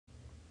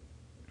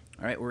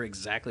All right, we're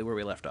exactly where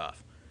we left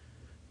off.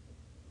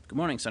 Good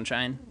morning,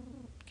 sunshine.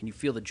 Can you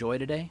feel the joy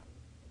today?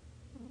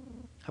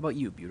 How about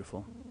you,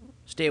 beautiful?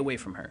 Stay away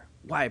from her.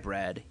 Why,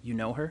 Brad? You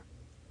know her?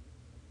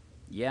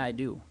 Yeah, I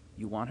do.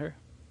 You want her?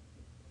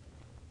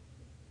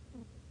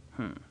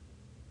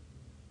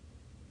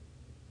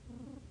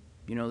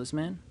 You know this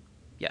man?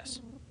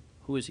 Yes.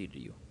 Who is he to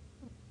you?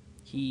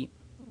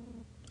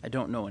 I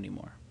don't know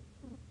anymore.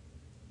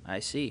 I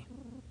see.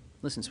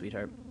 Listen,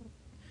 sweetheart.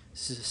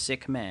 This is a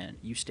sick man.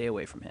 You stay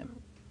away from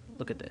him.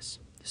 Look at this.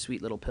 The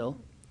sweet little pill.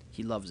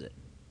 He loves it.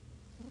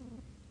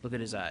 Look at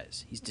his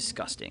eyes. He's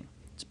disgusting.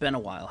 It's been a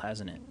while,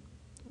 hasn't it?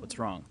 What's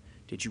wrong?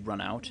 Did you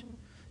run out?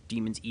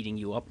 Demons eating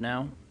you up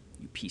now?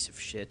 You piece of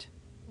shit.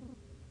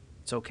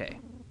 It's okay.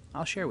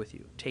 I'll share with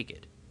you. Take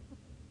it.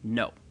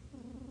 No.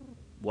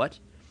 What?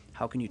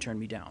 How can you turn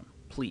me down?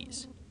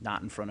 Please.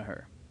 Not in front of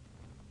her.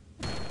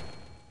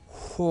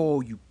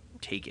 Oh, you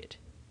take it.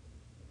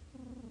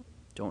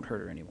 Don't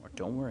hurt her anymore.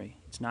 Don't worry.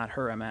 It's not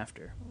her I'm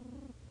after.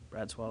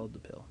 Brad swallowed the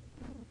pill.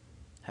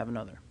 Have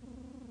another.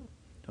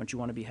 Don't you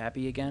want to be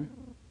happy again?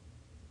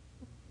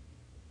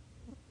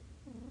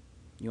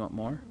 You want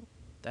more?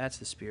 That's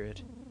the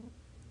spirit.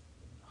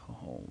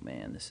 Oh,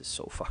 man, this is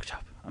so fucked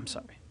up. I'm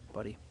sorry,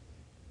 buddy.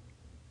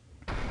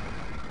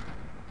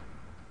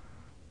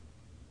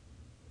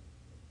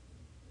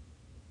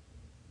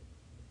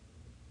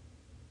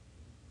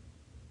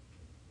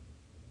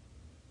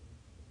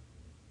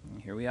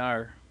 Here we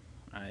are.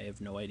 I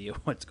have no idea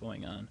what's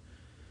going on.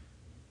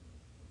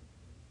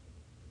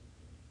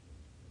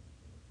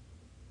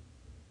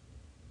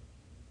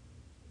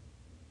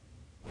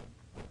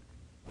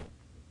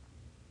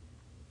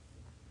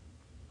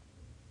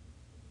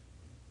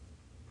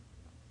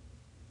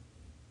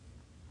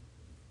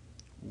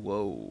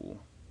 Whoa.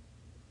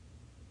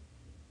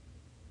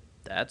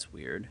 That's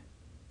weird.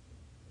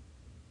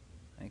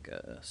 Like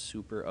a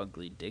super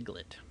ugly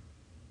Diglett.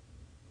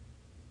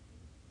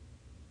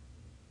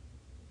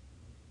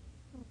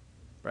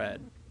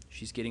 Brad,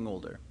 she's getting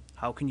older.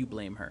 How can you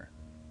blame her?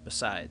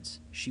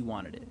 Besides, she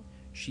wanted it.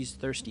 She's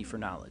thirsty for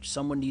knowledge.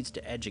 Someone needs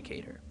to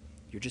educate her.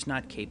 You're just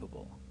not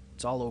capable.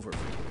 It's all over for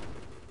you.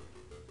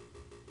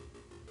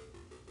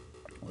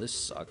 Well, this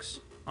sucks.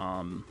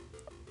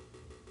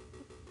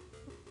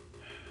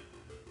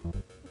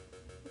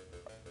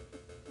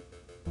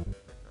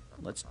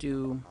 Let's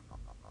do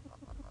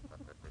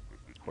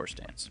horse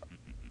dance.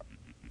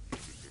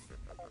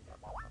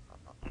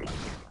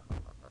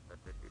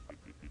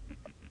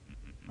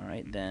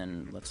 Alright,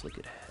 then let's look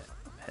at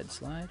head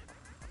slide.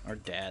 Or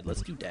dad.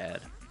 Let's do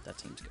dad. That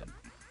seems good.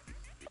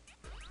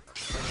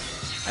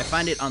 I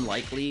find it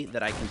unlikely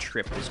that I can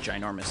trip this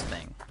ginormous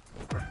thing.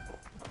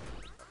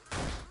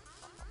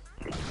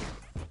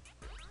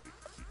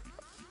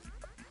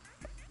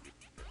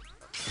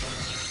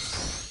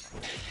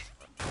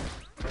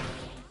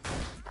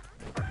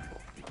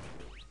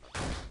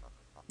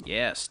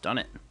 Yeah, stun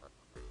it.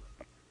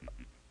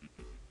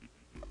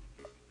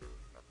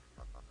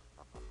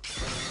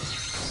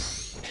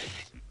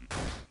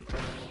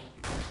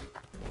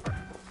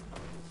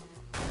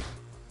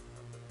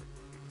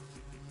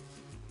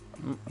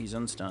 He's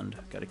unstunned.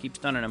 Gotta keep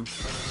stunning him.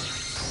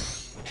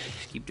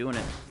 Just keep doing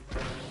it.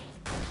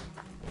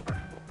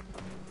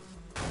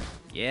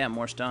 Yeah,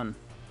 more stun.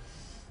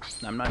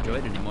 I'm not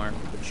Joyed anymore,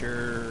 but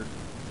you're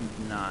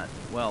not.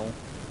 Well,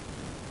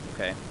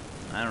 okay.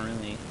 I don't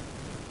really...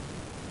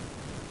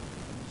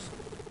 Just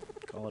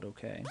call it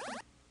okay.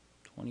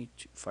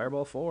 22.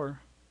 Fireball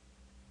 4.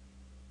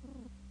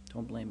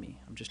 Don't blame me.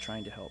 I'm just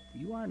trying to help.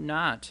 You are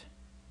not.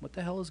 What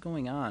the hell is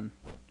going on?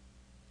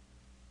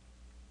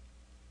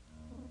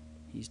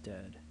 He's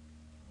dead.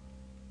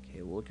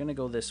 Okay, well, we're gonna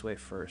go this way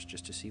first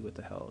just to see what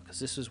the hell, because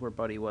this is where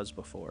Buddy was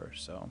before,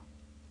 so.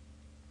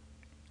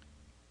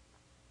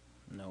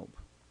 Nope.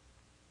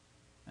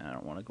 I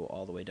don't want to go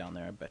all the way down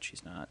there. I bet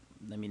she's not.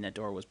 I mean, that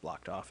door was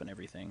blocked off and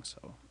everything,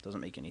 so it doesn't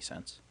make any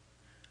sense.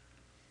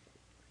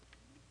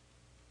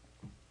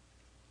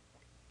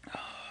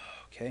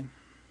 Okay.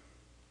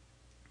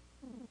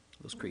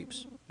 Those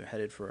creeps. They're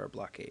headed for our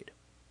blockade.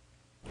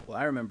 Well,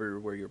 I remember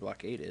where your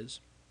blockade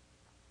is.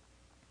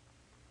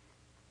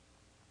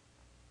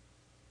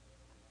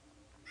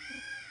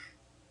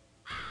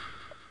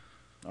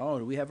 Oh,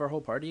 do we have our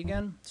whole party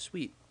again?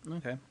 Sweet.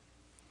 Okay.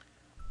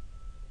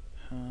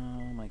 Oh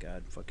my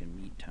god, fucking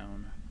Meat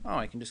Town. Oh,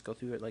 I can just go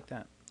through it like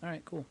that.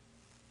 Alright, cool.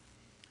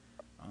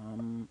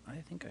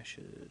 I think I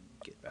should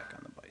get back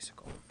on the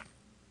bicycle.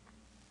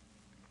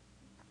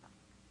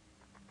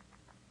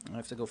 I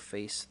have to go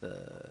face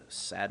the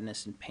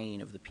sadness and pain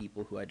of the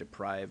people who I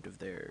deprived of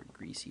their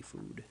greasy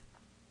food.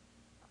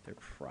 They're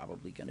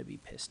probably going to be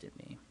pissed at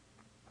me.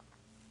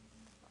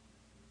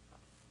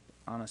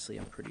 Honestly,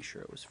 I'm pretty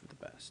sure it was for the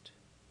best.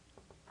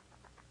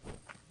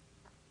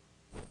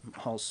 I'm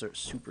also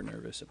super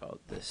nervous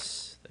about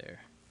this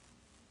there.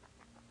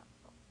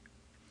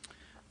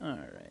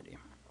 Alrighty.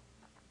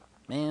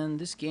 Man,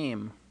 this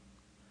game,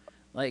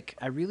 Like,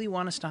 I really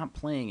want to stop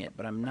playing it,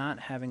 but I'm not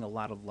having a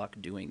lot of luck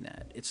doing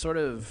that. It's sort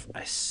of,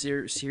 I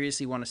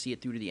seriously want to see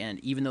it through to the end,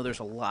 even though there's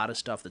a lot of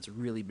stuff that's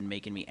really been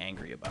making me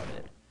angry about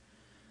it.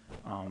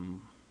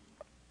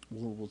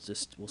 We'll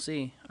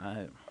see.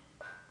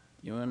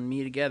 You and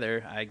me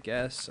together, I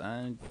guess.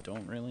 I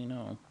don't really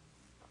know.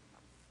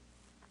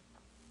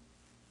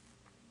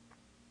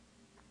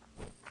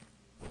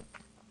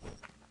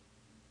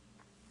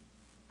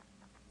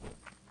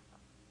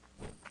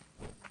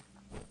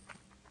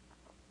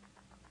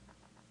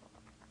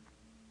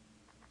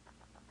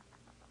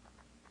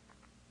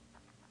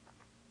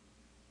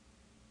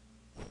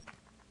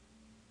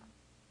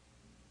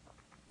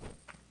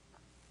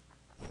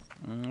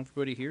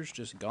 Everybody here's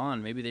just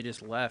gone. Maybe they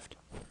just left.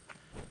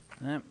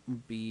 That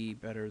would be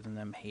better than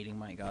them hating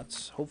my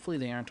guts. Hopefully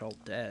they aren't all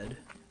dead.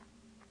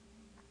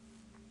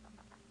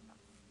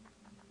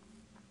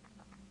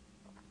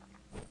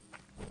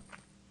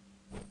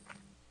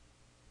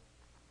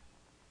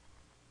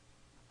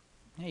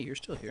 Hey, you're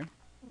still here.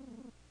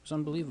 It was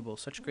unbelievable.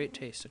 Such great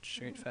taste. Such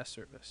great fast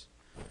service.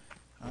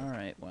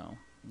 Alright, well,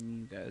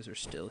 you guys are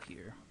still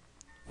here.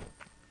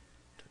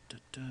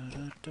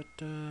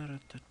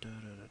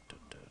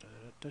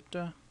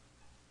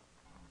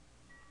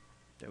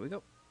 There we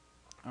go.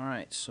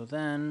 Alright, so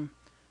then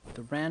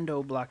the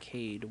rando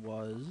blockade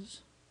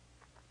was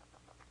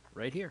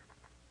right here.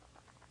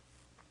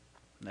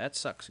 That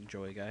sucks,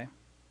 Joy Guy.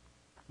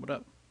 What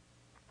up?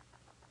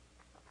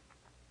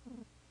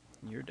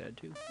 You're dead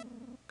too.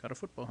 Got a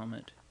football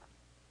helmet.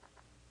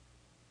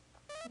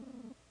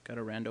 Got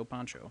a rando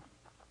poncho.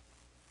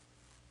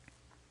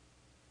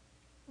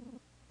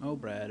 Oh,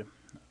 Brad.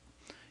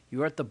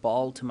 You art the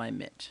ball to my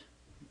mitt.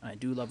 I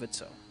do love it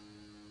so.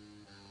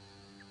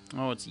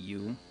 Oh, it's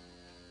you.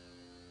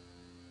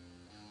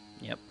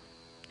 Yep.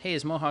 Hey,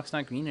 his mohawk's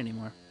not green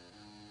anymore.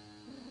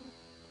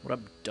 What up,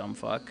 dumb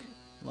fuck?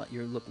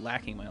 You look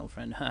lacking, my old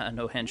friend.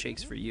 No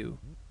handshakes for you.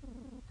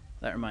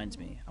 That reminds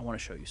me. I want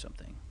to show you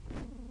something.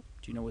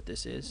 Do you know what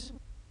this is?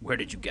 Where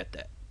did you get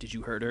that? Did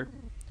you hurt her?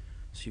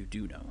 So you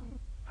do know.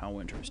 How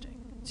interesting.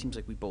 It seems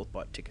like we both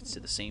bought tickets to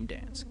the same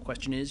dance.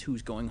 Question is,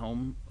 who's going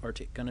home or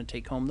gonna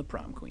take home the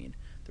prom queen?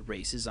 The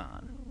race is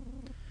on.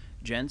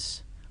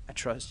 Gents, I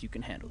trust you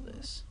can handle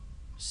this.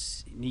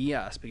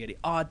 Yeah, spaghetti.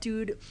 Aw,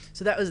 dude.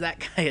 So that was that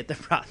guy at the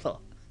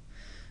brothel.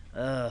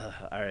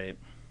 Alright.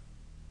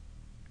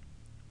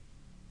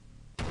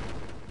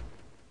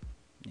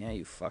 Yeah,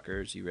 you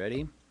fuckers. You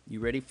ready?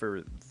 You ready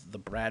for the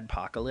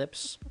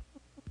Bradpocalypse?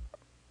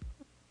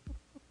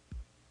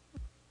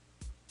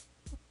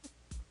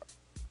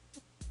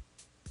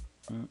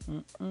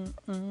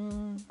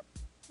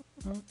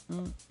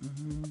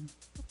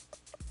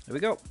 There we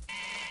go.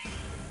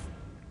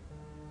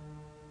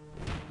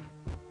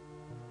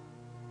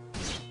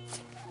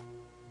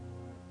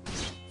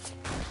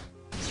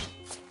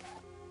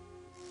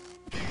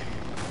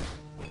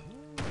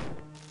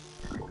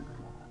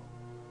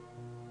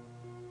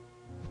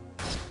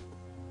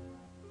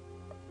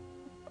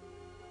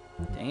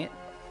 Dang it.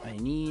 I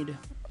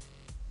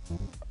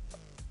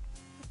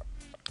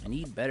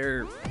need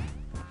better...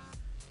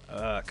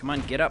 come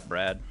on, get up,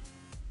 Brad.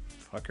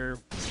 Fucker.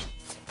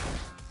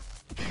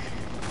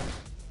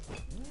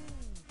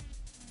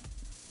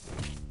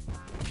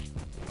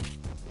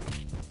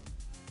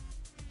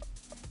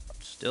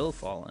 Still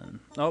falling.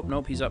 Oh,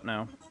 nope, he's up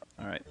now.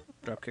 Alright,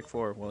 dropkick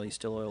 4 while he's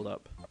still oiled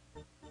up.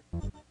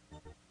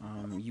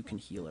 You can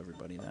heal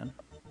everybody then.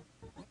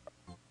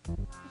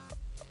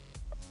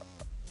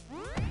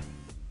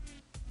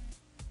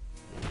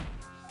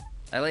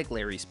 I like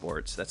Larry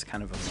Sports. That's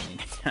kind of a funny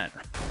name. Yeah.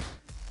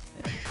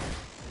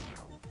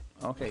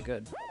 Okay,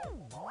 good.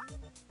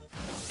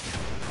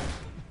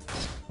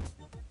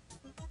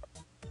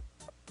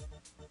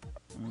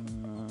 A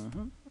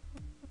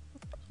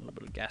little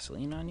bit of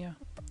gasoline on you.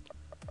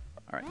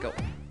 All right, go.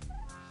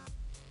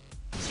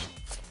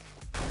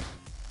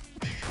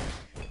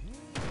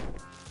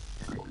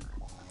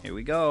 Here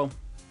we go.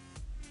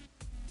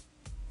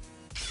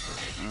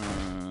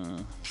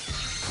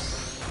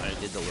 I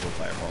did the little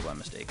fireball by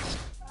mistake.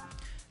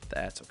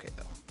 That's okay,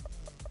 though.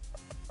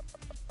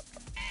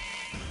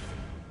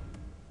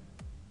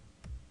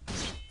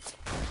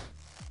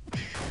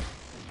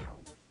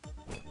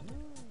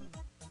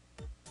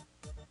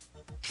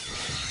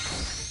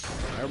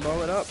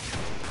 Fireball it up.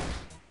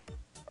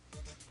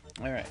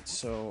 Alright,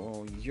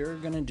 so you're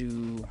gonna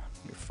do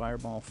your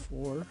fireball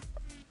 4.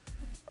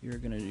 You're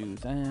gonna do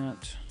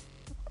that.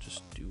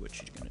 Just do what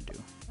you're gonna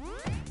do.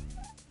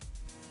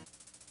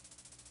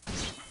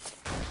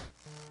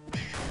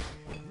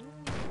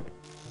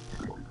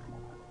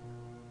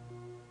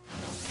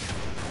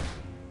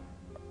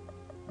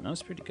 That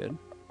was pretty good.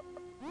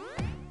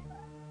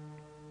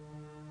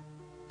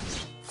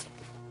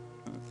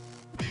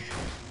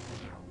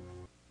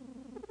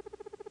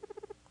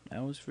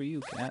 That was for you,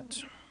 cat.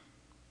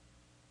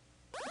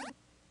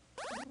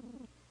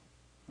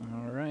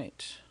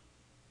 Alright.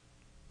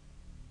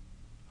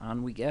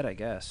 On we get, I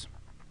guess.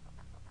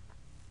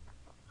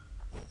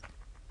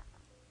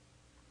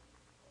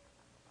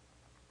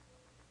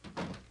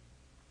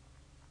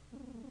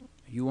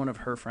 You one of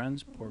her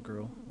friends? Poor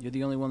girl. You're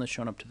the only one that's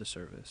shown up to the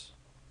service.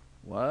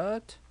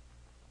 What?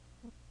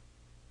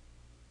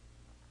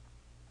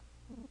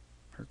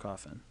 Her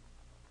coffin.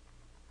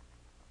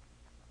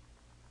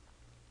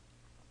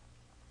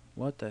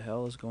 What the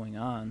hell is going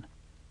on?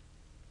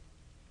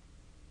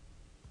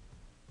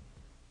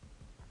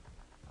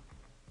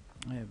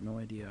 I have no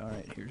idea.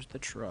 Alright, here's the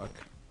truck.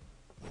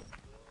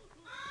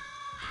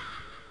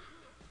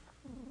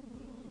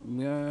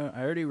 Yeah,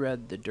 I already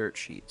read the dirt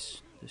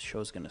sheets. This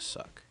show's gonna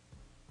suck.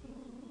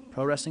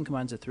 Pro wrestling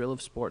combines the thrill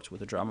of sports with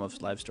the drama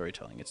of live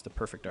storytelling. It's the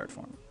perfect art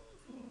form.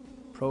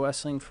 Pro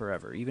wrestling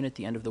forever. Even at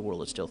the end of the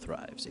world, it still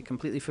thrives. It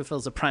completely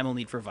fulfills the primal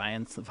need for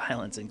violence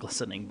and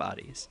glistening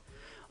bodies.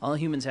 All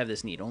humans have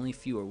this need. Only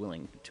few are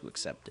willing to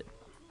accept it.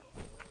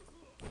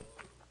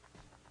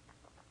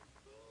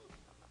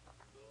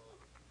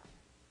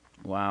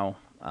 Wow.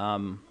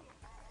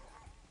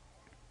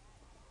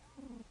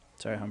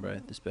 Sorry,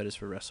 hombre. This bed is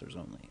for wrestlers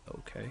only.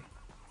 Okay.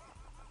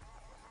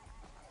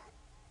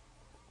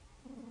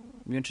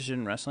 You interested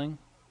in wrestling?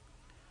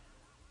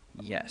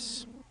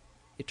 Yes.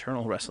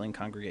 Eternal Wrestling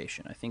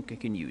Congregation. I think I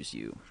can use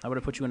you. How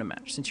about I put you in a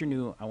match? Since you're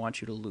new, I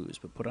want you to lose,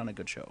 but put on a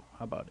good show.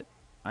 How about it?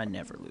 I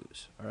never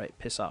lose. Alright,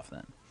 piss off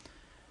then.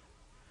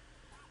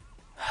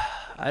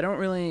 I don't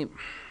really...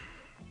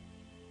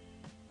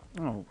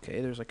 Oh,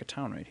 okay, there's like a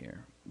town right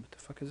here. What the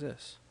fuck is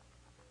this?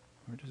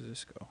 Where does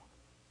this go?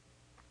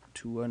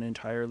 To an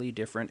entirely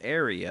different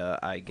area,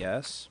 I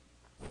guess.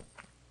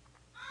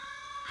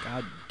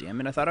 God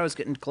damn it. I thought I was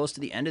getting close to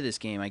the end of this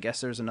game. I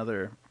guess there's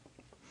another...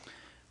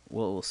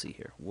 We'll see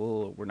here.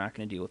 We're not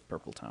going to deal with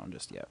Purple Town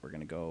just yet. We're going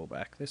to go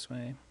back this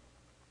way.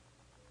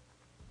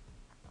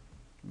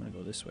 I'm going to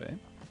go this way.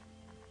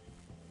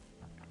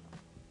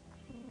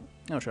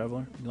 No,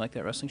 Traveler. You like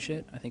that wrestling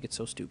shit? I think it's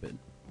so stupid.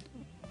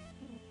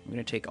 I'm going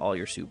to take all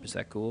your soup. Is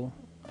that cool?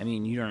 I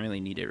mean, you don't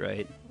really need it,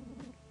 right?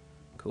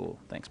 Cool.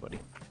 Thanks, buddy.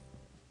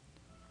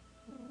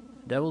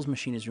 The Devil's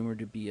Machine is rumored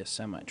to be a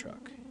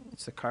semi-truck.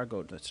 It's the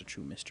cargo that's a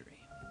true mystery.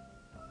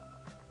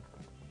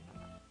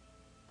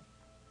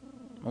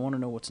 I want to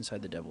know what's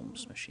inside the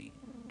Devil's Machine.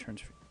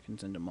 Turns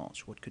into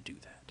mulch. What could do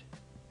that?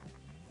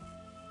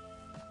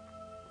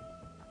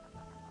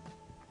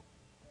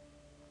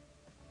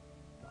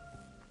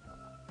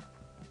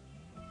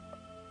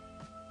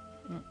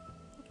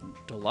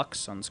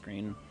 Deluxe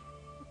sunscreen.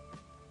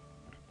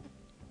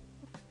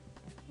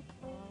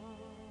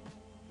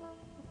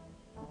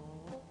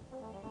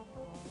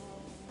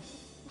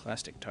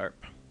 Plastic tarp.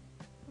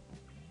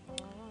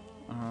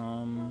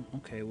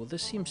 Okay, well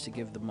this seems to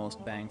give the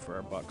most bang for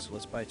our buck, so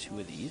let's buy 2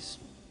 of these.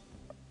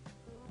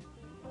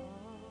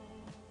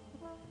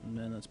 And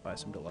then let's buy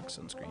some deluxe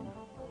sunscreen.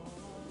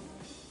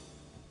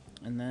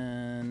 And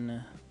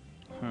then...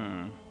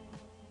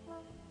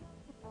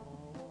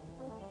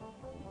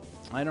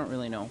 I don't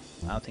really know.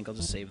 I think I'll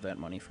just save that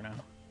money for now.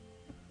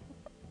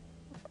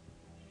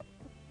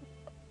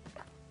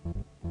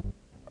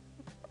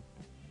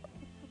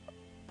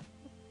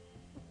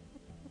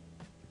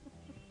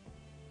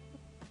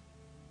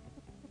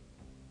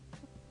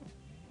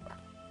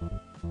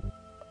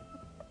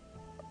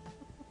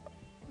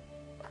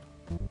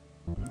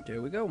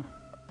 There we go.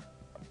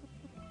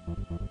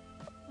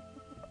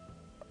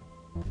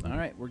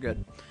 Alright, we're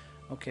good.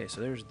 Okay, so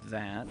there's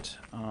that.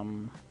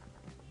 Oh,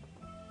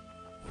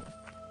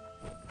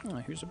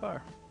 here's a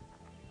bar.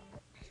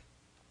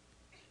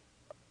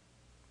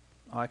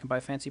 Oh, I can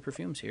buy fancy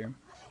perfumes here.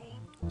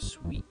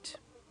 Sweet.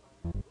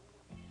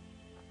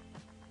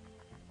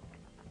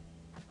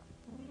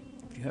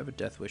 If you have a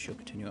death wish, you'll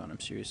continue on.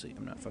 Seriously,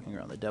 I'm not fucking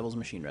around. The Devil's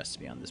Machine rests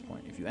beyond this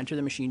point. If you enter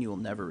the machine, you will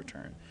never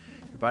return.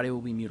 Your body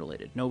will be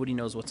mutilated. Nobody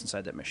knows what's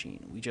inside that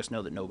machine. We just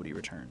know that nobody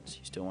returns.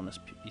 You still want us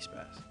to be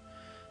spaz?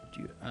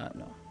 Do you?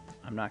 No.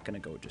 I'm not gonna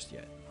go just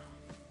yet.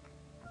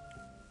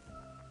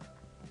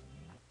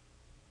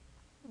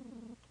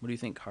 What do you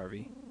think,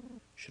 Harvey?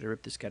 Should I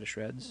rip this guy to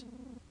shreds?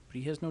 But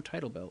he has no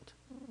title belt.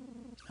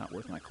 It's not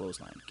worth my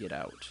clothesline. Get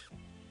out.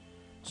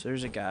 So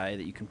there's a guy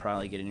that you can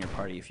probably get in your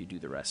party if you do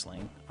the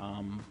wrestling.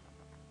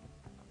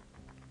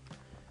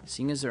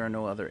 Seeing as there are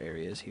no other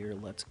areas here,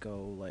 let's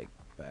go like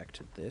back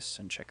to this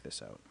and check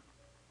this out.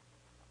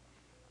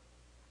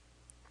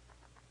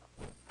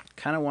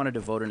 Kind of want to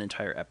devote an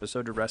entire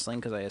episode to wrestling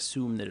because I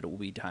assume that it will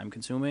be time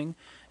consuming,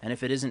 and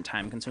if it isn't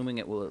time consuming,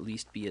 it will at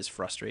least be as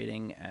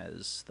frustrating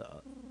as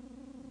the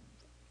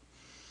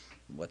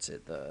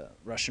the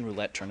Russian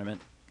roulette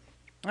tournament.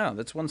 Oh,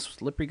 that's one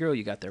slippery girl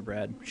you got there,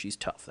 Brad. She's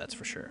tough, that's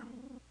for sure.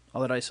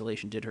 All that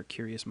isolation did her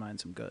curious mind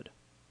some good.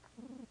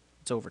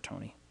 It's over,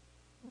 Tony.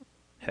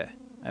 Heh,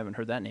 I haven't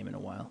heard that name in a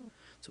while.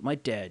 It's what my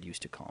dad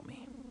used to call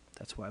me.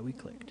 That's why we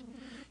clicked.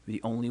 You're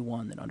the only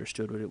one that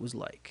understood what it was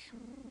like.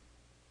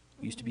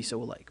 We used to be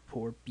so alike,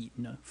 poor,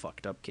 beaten,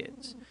 fucked up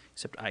kids.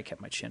 Except I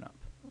kept my chin up.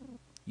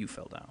 You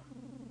fell down.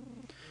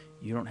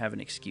 You don't have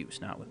an excuse,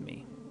 not with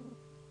me.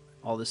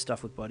 All this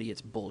stuff with Buddy,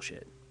 it's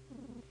bullshit.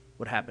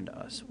 What happened to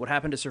us? What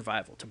happened to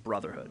survival, to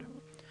brotherhood?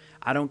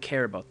 I don't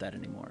care about that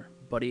anymore.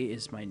 Buddy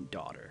is my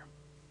daughter.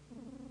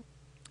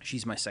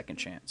 She's my second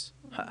chance.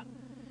 Ha.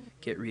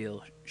 Get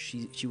real.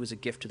 She was a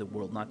gift to the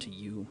world, not to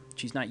you.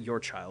 She's not your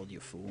child, you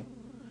fool.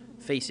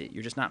 Face it,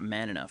 you're just not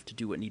man enough to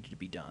do what needed to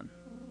be done.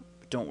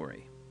 But don't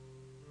worry.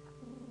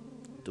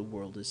 The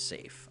world is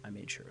safe. I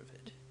made sure of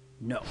it.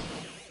 No.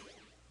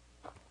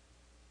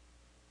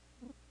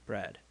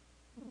 Brad,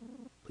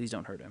 please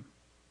don't hurt him.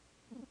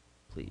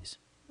 Please.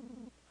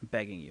 I'm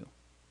begging you.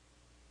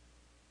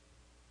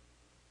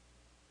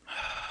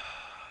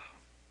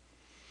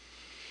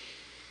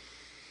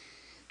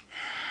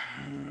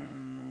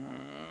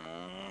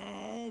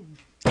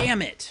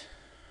 Damn it!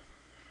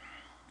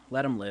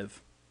 Let him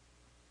live.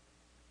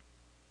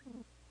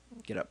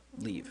 Get up.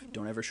 Leave.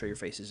 Don't ever show your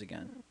faces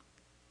again.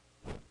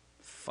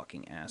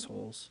 Fucking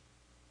assholes.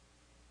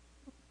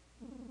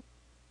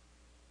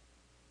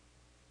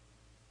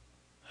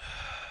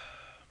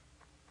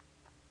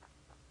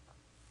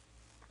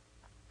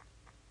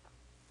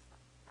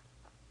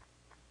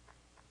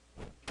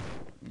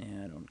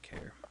 Yeah, I don't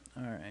care.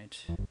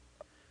 Alright.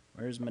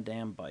 Where's my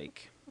damn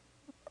bike?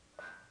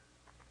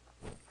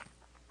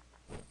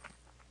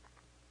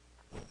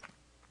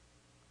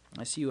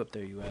 I see you up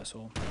there, you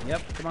asshole.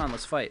 Yep, come on,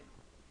 let's fight.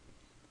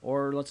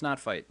 Or let's not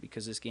fight,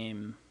 because this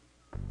game...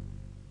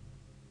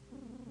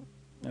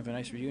 Have a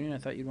nice reunion? I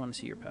thought you'd want to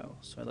see your pal,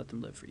 so I let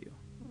them live for you.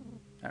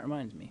 That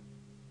reminds me.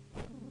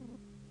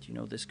 Do you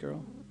know this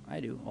girl? I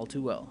do, all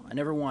too well. I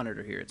never wanted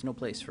her here. It's no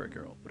place for a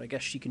girl, but I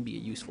guess she can be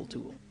a useful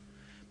tool.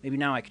 Maybe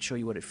now I could show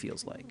you what it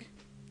feels like.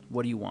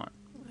 What do you want?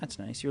 That's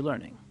nice, you're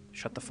learning.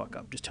 Shut the fuck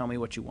up. Just tell me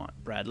what you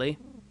want. Bradley?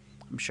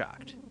 I'm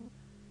shocked.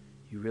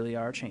 You really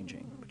are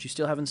changing, but you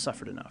still haven't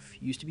suffered enough.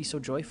 You used to be so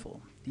joyful.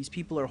 These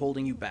people are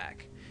holding you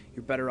back.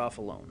 You're better off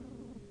alone.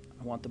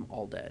 I want them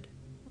all dead.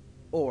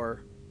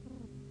 Or,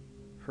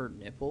 her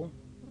nipple?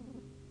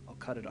 I'll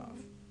cut it off.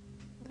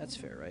 That's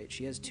fair, right?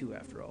 She has two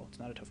after all. It's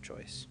not a tough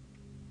choice.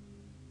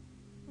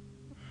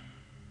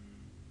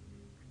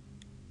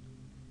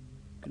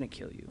 I'm gonna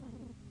kill you.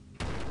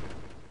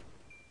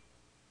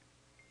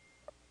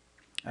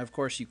 Of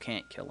course you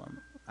can't kill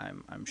him.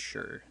 I'm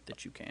sure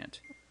that you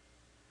can't.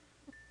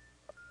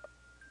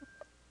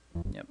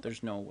 Yep,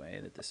 there's no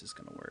way that this is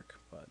gonna work,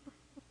 but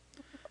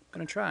I'm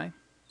gonna try.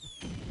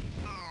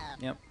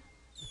 Yep.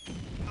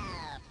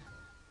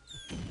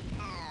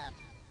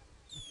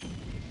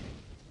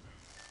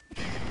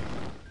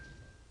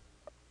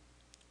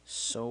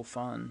 So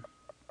fun.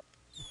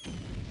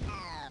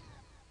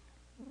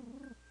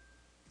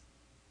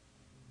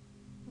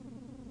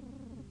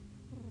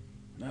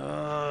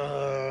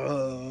 Oh,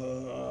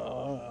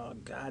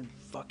 God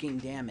fucking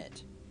damn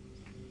it.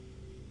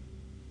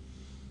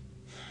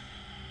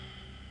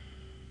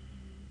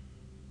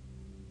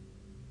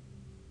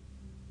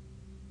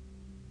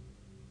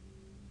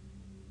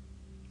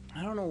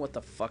 I don't know what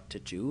the fuck to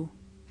do.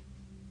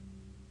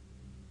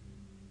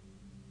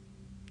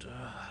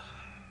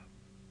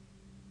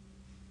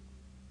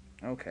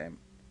 Okay.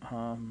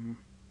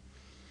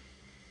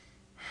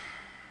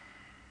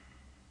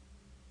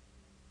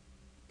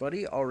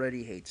 Buddy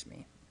already hates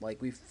me.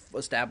 Like, we've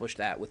established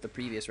that with the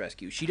previous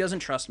rescue. She doesn't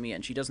trust me,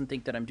 and she doesn't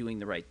think that I'm doing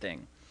the right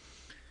thing.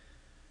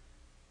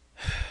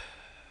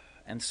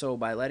 And so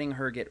by letting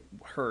her get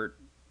hurt,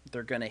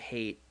 they're gonna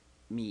hate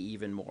me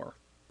even more.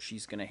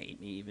 She's gonna hate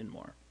me even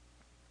more.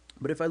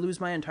 But if I lose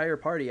my entire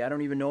party, I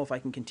don't even know if I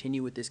can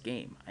continue with this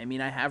game. I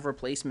mean, I have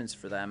replacements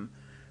for them,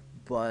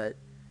 but,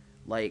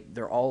 like,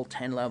 they're all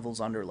 10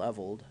 levels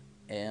under-leveled,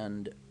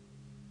 and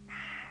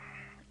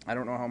I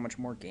don't know how much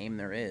more game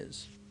there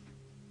is.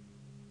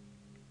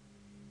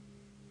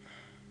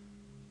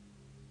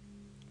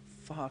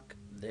 Fuck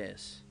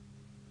this.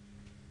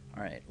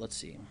 Alright, let's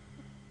see.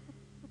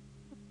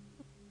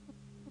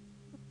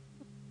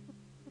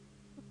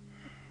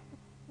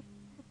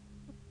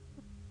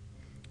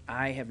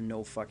 I have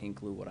no fucking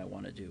clue what I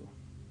want to do.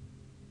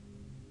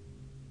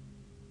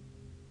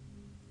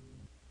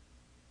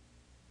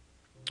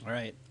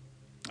 Alright.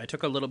 I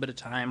took a little bit of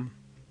time,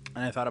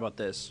 and I thought about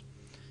this.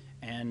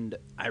 And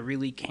I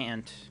really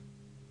can't,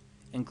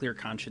 in clear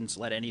conscience,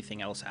 let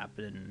anything else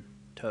happen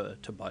to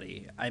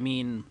Buddy. I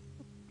mean,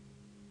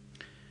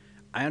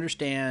 I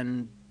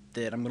understand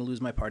that I'm going to lose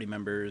my party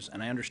members,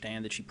 and I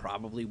understand that she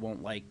probably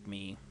won't like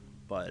me,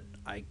 but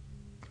I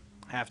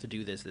have to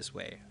do this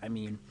way. I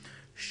mean,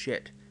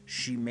 shit.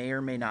 She may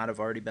or may not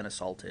have already been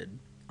assaulted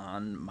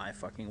on my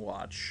fucking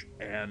watch,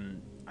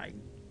 and I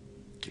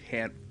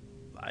can't,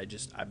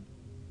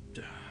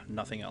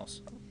 nothing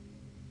else.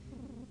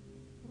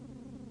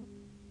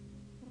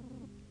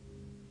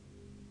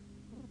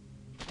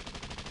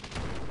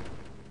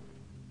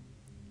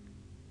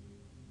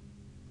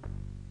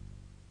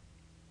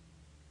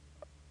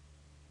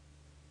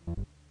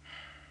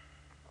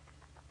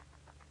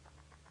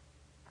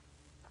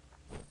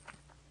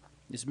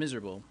 It's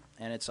miserable,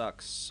 and it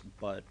sucks,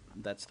 but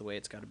that's the way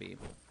it's got to be.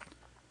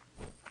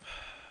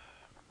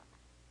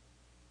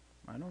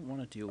 I don't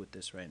want to deal with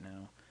this right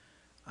now.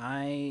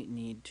 I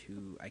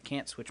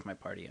can't switch my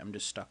party. I'm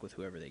just stuck with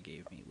whoever they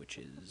gave me, which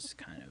is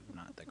kind of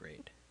not that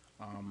great.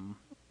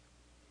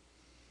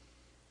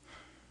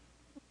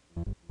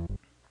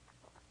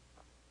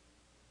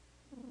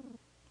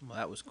 Well,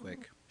 that was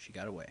quick. She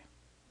got away.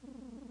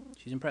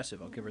 She's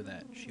impressive, I'll give her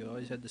that. She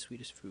always had the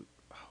sweetest fruit.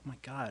 Oh my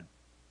god.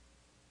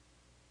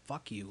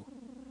 Fuck you.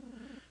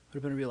 Would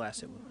have been a real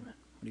asset, woman.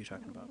 What are you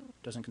talking about?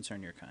 Doesn't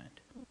concern your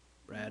kind.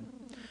 Brad,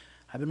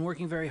 I've been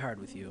working very hard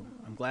with you.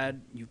 I'm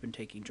glad you've been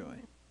taking joy.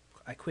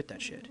 I quit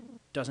that shit.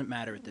 Doesn't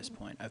matter at this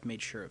point. I've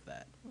made sure of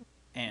that.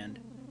 And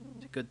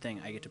it's a good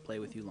thing I get to play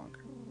with you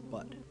longer.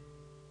 But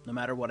no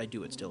matter what I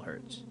do, it still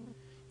hurts.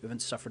 You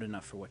haven't suffered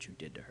enough for what you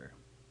did to her.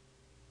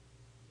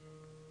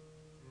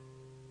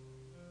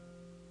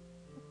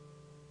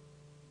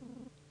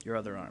 Your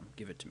other arm,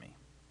 give it to me.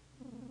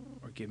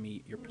 Or give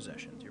me your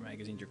possessions, your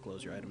magazines, your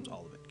clothes, your items,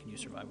 all of it. Can you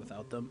survive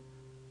without them?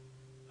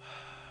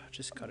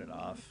 Just cut it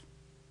off.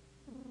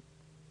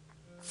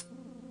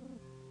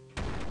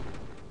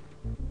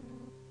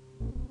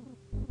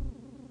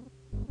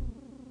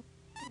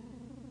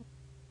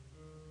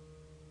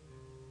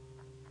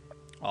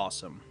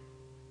 Awesome.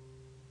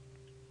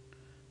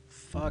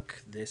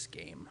 Fuck this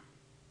game.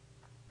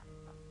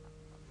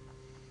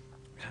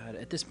 God,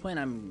 at this point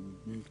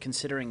I'm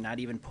considering not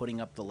even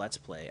putting up the Let's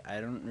Play. I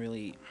don't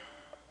really...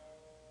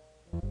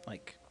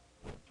 like...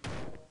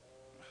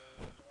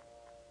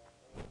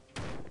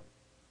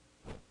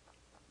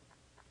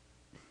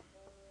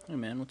 Hey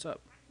man, what's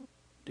up?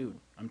 Dude,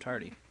 I'm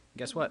tardy.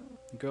 Guess what?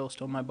 The girl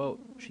stole my boat.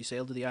 She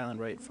sailed to the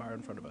island right far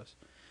in front of us.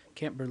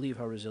 Can't believe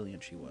how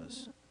resilient she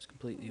was. It's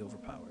completely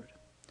overpowered.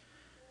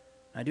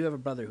 I do have a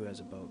brother who has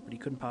a boat, but he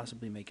couldn't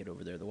possibly make it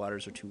over there. The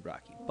waters are too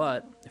rocky.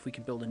 But if we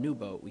can build a new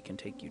boat, we can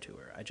take you to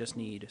her. I just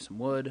need some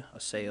wood, a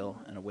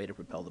sail, and a way to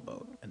propel the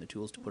boat, and the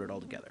tools to put it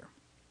all together.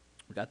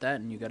 We got that,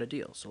 and you got a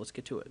deal, so let's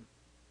get to it.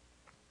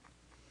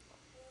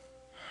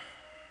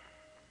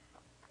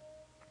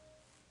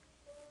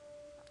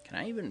 Can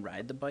I even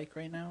ride the bike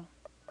right now?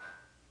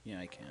 Yeah,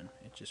 I can.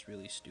 It's just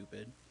really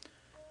stupid.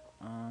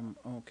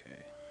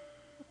 Okay.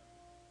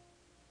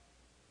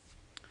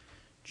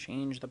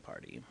 Change the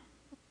party.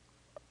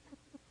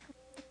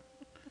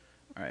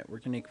 Alright, we're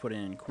going to put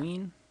in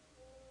Queen.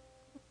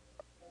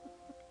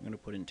 I'm going to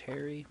put in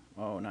Terry.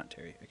 Oh, not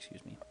Terry,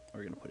 excuse me.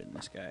 We're going to put in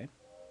this guy.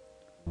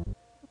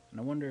 And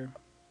I wonder...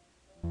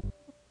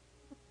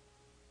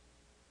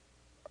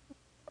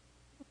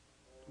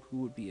 who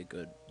would be a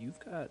good... You've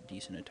got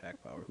decent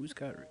attack power. Who's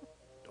got...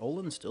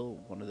 Olin's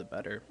still one of the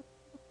better.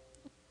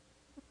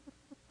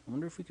 I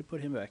wonder if we could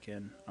put him back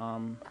in.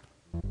 Hold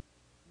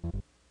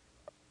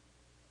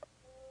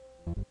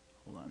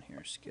on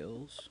here.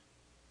 Skills.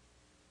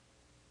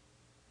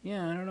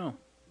 Yeah, I don't know.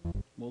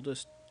 We'll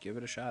just give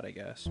it a shot, I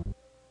guess.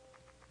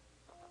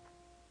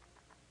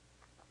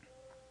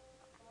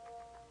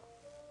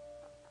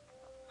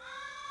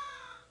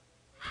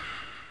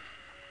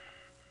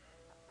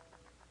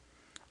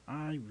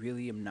 I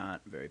really am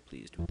not very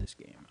pleased with this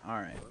game.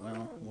 Alright,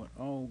 well, what?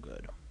 Oh,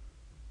 good.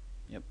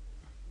 Yep.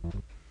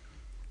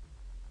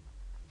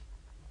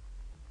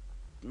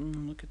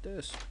 Look at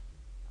this.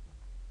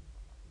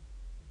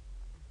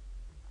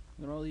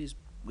 Look at all these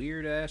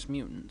weird-ass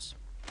mutants.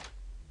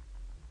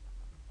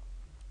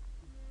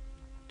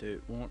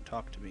 Dude won't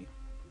talk to me.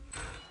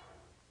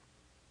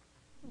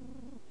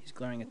 He's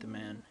glaring at the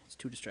man. He's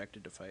too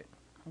distracted to fight.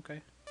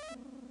 Okay.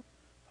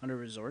 On a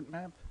resort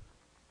map?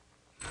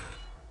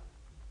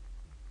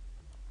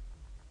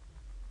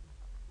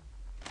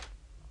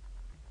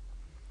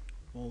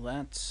 Well,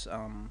 that's,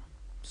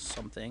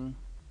 something.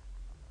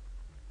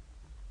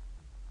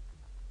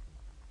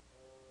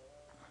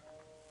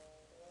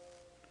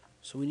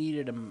 So we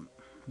needed a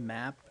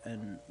map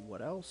and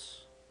what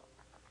else?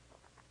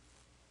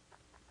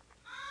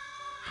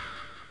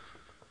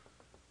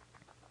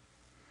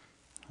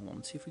 Hold on,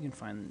 let's see if we can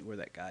find where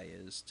that guy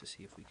is to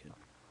see if we can...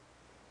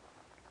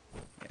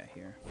 Yeah,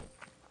 here.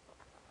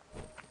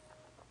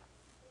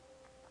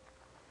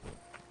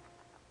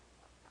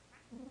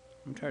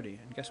 I'm tardy,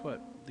 and guess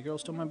what? The girl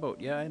stole my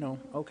boat. Yeah, I know.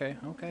 Okay.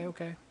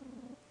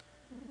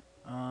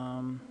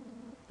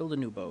 Build a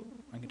new boat.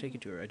 I can take you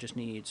to her. I just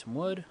need some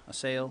wood, a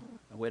sail,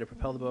 a way to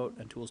propel the boat,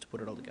 and tools to put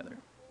it all together.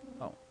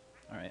 Oh,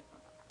 alright.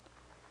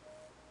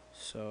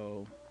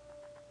 So...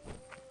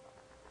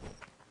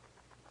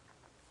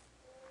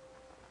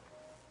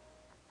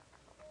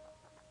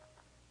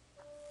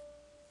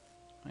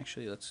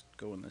 Actually, let's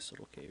go in this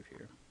little cave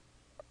here.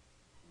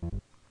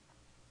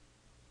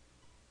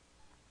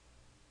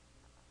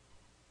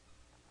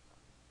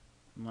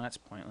 Well, that's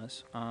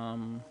pointless.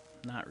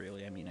 Not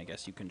really. I mean, I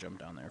guess you can jump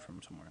down there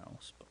from somewhere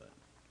else, but...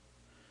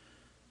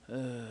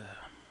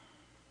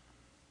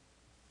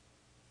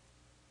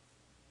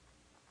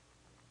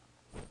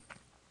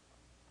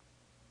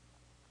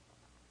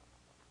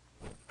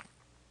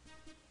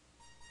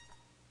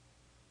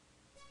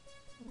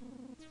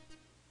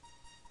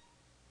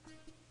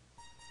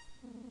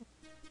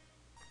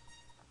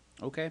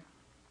 Okay.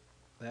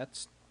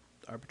 That's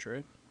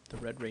arbitrary. The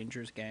Red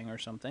Rangers gang or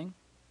something.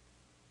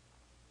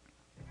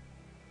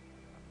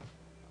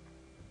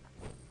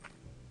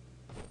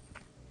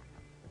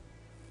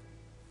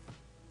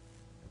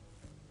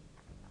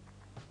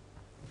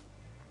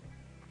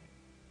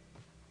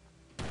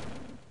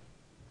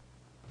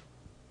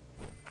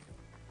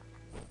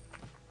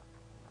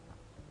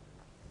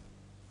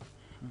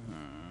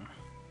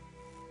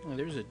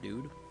 there's a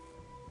dude.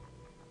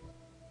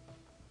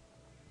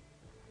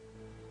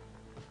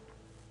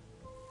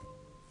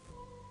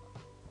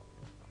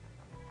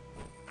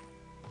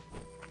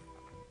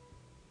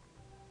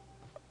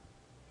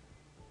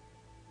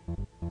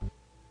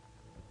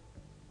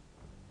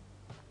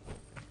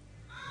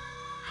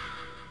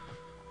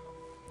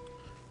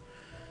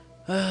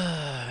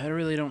 I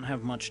really don't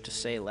have much to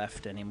say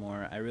left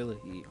anymore.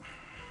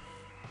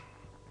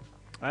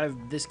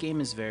 This game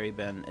has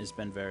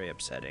been very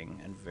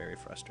upsetting and very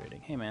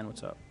frustrating. Hey man,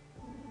 what's up?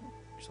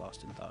 Just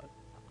lost in thought.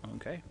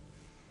 Okay.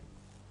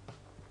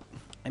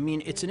 I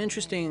mean, it's an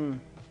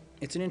interesting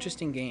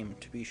game,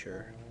 to be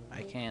sure.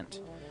 I can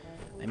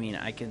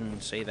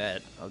say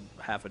that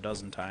half a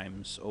dozen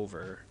times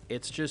over.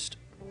 It's just,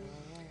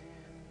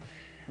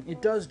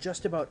 it does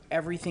just about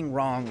everything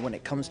wrong when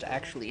it comes to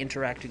actually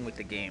interacting with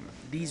the game.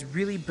 These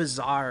really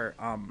bizarre,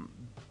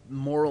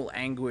 moral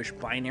anguish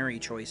binary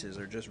choices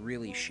are just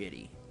really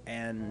shitty.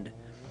 And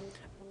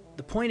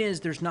the point is,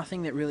 there's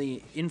nothing that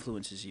really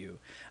influences you.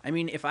 I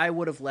mean, if I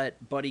would have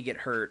let Buddy get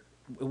hurt,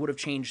 it would have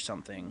changed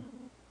something.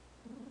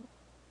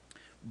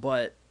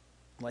 But,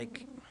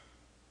 like,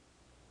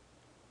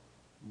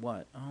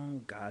 what?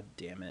 Oh, god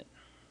damn it.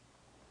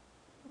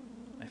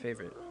 My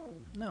favorite.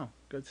 No,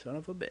 good son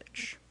of a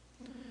bitch.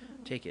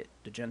 Take it.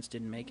 The gents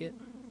didn't make it.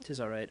 'Tis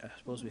alright. I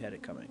suppose we had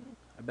it coming.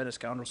 I've been a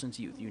scoundrel since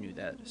youth. You knew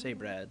that. Say,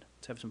 Brad,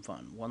 let's have some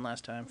fun. One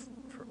last time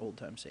for old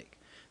time's sake.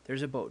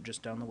 There's a boat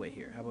just down the way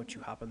here. How about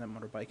you hop on that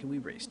motorbike and we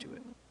race to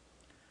it?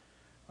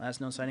 Last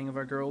known sighting of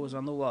our girl was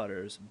on the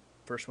waters.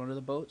 First one to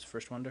the boats,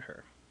 first one to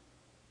her.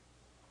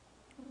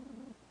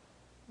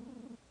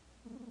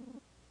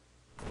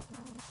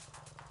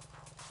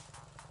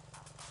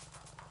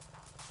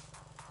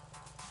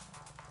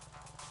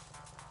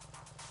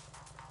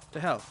 To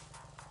hell.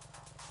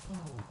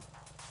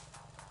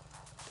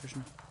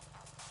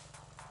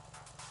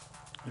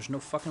 There's no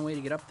fucking way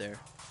to get up there.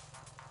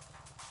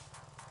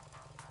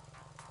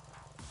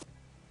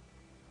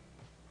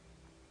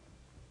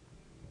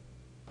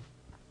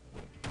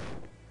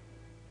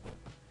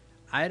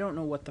 I don't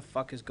know what the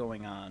fuck is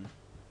going on.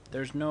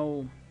 There's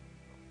no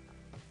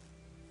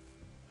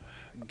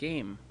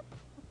game.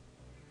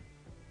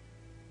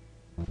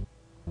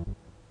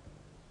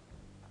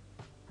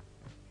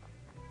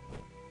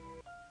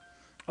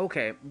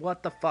 Okay,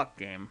 what the fuck,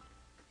 game?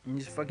 You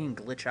just fucking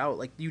glitch out.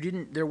 Like, you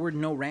didn't... There were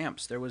no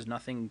ramps. There was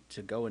nothing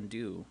to go and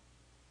do.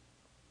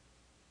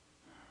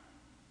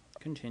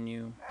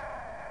 Continue.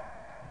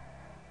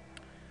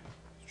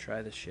 Let's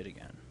try this shit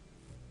again.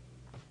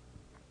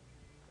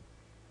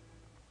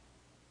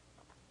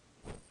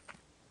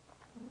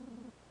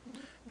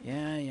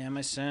 Yeah,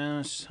 my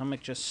stomach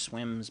just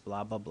swims,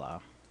 blah, blah, blah.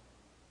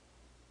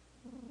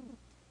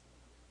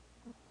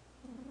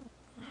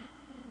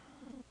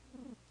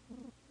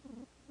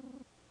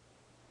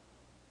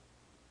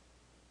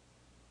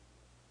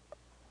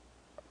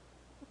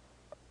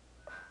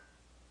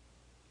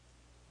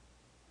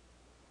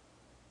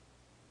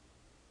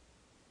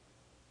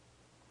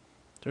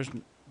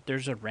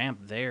 There's a ramp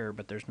there,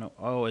 but there's no...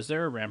 Oh, is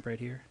there a ramp right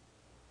here?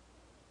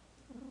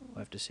 We'll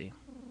have to see.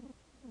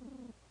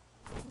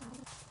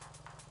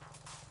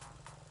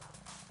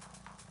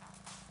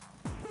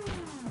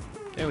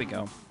 There we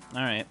go.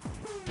 Alright.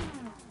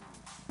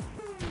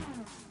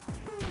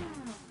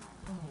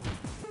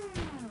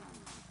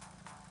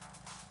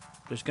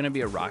 There's gonna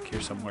be a rock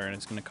here somewhere, and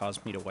it's gonna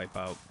cause me to wipe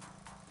out.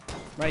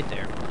 Right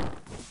there.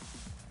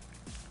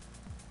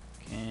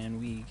 Can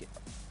we get...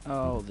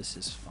 Oh, this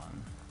is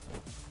fun.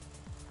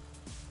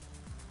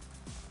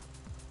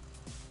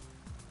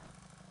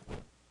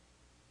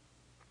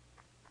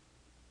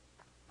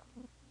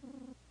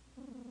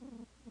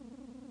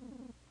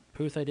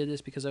 Proof I did this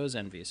because I was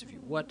envious of you.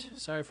 What?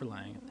 Sorry for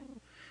lying.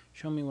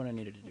 Show me what I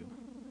needed to do.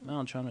 Well,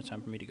 it's almost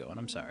time for me to go, and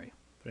I'm sorry.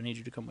 But I need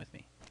you to come with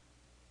me.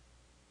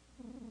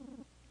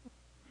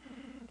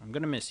 I'm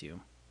gonna miss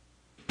you.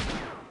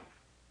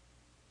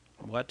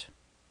 What?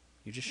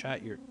 You just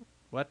shot your...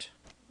 What?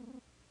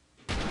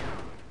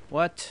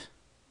 What?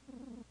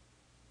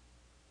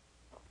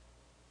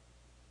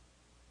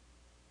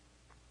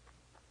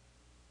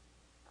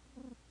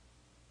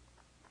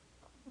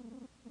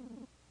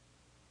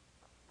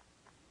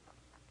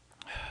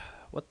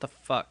 What the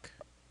fuck?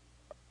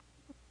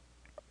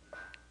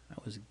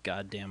 That was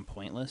goddamn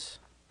pointless.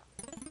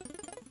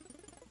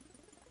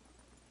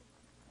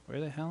 Where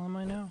the hell am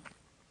I now?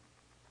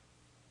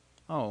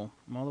 Oh,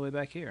 I'm all the way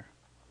back here.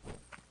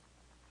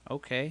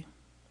 Okay.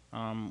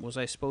 Was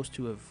I supposed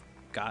to have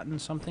gotten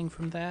something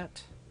from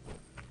that?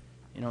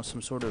 You know,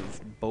 some sort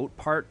of boat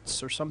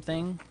parts or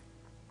something?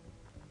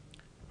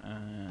 I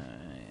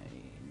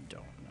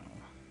don't know.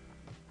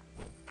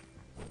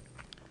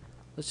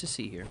 Let's just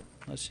see here.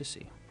 Let's just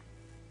see.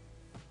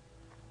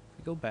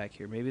 Go back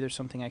here. Maybe there's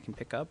something I can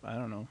pick up. I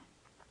don't know.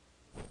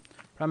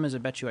 Problem is, I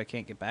bet you I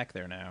can't get back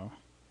there now.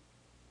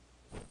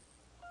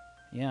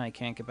 Yeah, I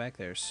can't get back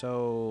there.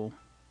 So,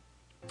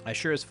 I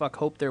sure as fuck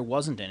hope there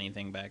wasn't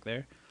anything back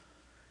there.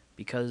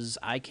 Because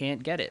I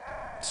can't get it.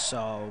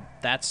 So,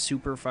 that's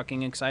super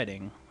fucking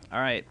exciting.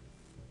 Alright.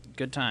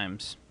 Good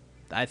times.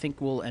 I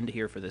think we'll end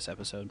here for this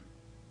episode.